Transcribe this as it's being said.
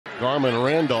Garmin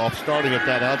Randolph starting at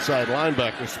that outside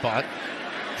linebacker spot,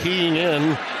 keying in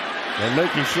and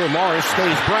making sure Morris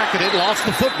stays bracketed. Lost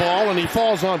the football, and he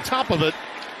falls on top of it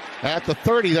at the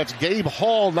 30. That's Gabe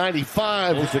Hall,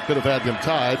 95. It could have had them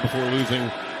tied before losing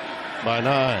by 9.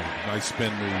 Nice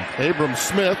spin move. Abram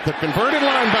Smith, the converted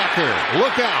linebacker.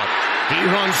 Look out. He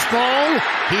runs strong.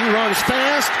 He runs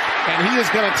fast. And he is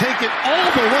going to take it all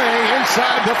the way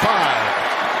inside the 5.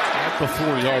 At the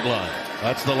 4-yard line.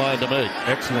 That's the line to make.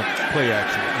 Excellent play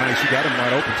action. Nice. You got him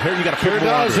wide open. Here you got to Sure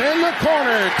does. In the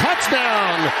corner.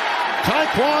 Touchdown.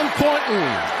 Tyquan Thornton.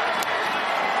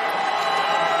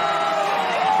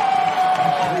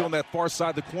 On that far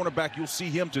side, the cornerback, you'll see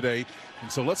him today.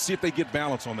 And so let's see if they get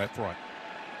balance on that front.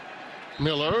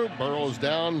 Miller burrows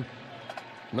down.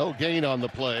 No gain on the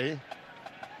play.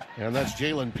 And that's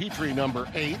Jalen Petrie, number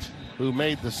 8, who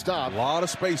made the stop. A lot of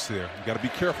space there. You got to be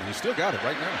careful. You still got it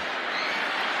right now.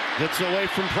 Gets away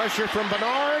from pressure from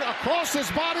Bernard. Across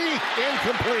his body.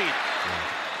 Incomplete.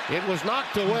 It was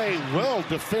knocked away. Well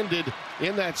defended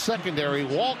in that secondary.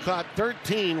 Walcott,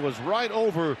 13, was right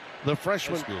over the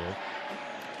freshman. School.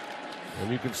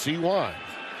 And you can see why.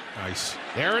 Nice.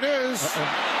 There it is.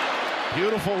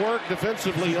 Beautiful work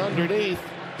defensively underneath.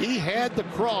 He had the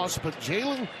cross, but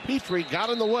Jalen Petrie got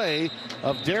in the way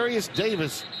of Darius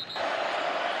Davis.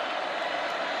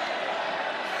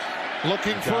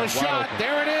 Looking for a shot. Open.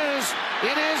 There it is.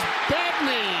 It is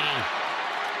Babney.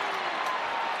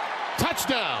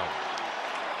 Touchdown.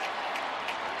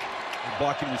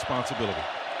 Blocking responsibility.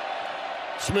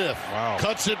 Smith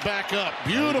cuts it back up.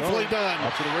 Beautifully done.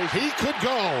 He could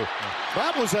go.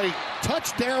 That was a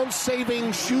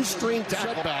touchdown-saving shoestring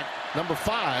tackle back, number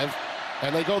 5.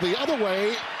 And they go the other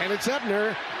way, and it's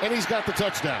Ebner, and he's got the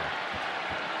touchdown.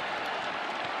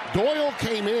 Doyle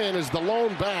came in as the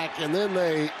lone back, and then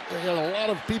they had a lot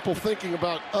of people thinking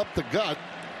about up the gut.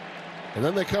 And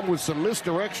then they come with some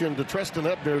misdirection to Treston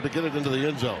Ebner to get it into the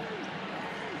end zone.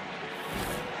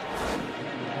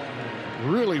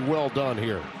 Really well done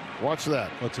here. Watch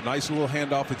that. Well, it's a nice little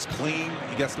handoff. It's clean.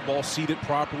 He gets the ball seated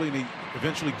properly, and he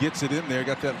eventually gets it in there.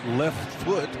 Got that left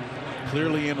foot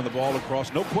clearly in, and the ball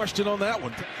across. No question on that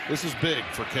one. This is big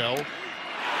for Kell.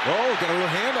 Oh, got a little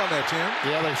hand on that, Tim.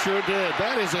 Yeah, they sure did.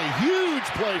 That is a huge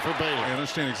play for Baylor. I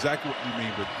understand exactly what you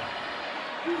mean, but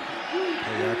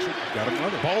play action. Got him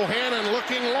running. Bohannon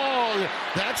looking long.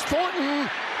 That's Thornton.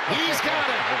 He's got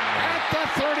it at the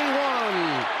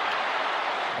 31.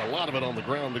 A lot of it on the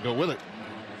ground to go with it.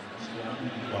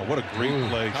 Wow, what a great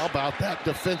play. How about that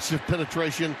defensive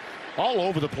penetration? All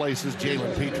over the place is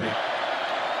Jalen Petrie.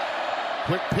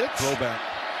 Quick pitch. Throwback.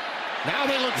 Now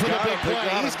they look for the big play.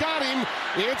 He's got him.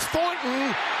 It's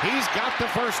Thornton. He's got the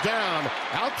first down.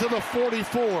 Out to the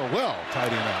 44. Well,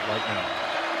 tight end out right now.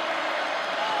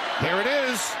 There it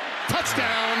is.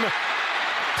 Touchdown.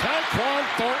 Tyquan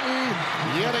Thornton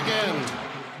yet again.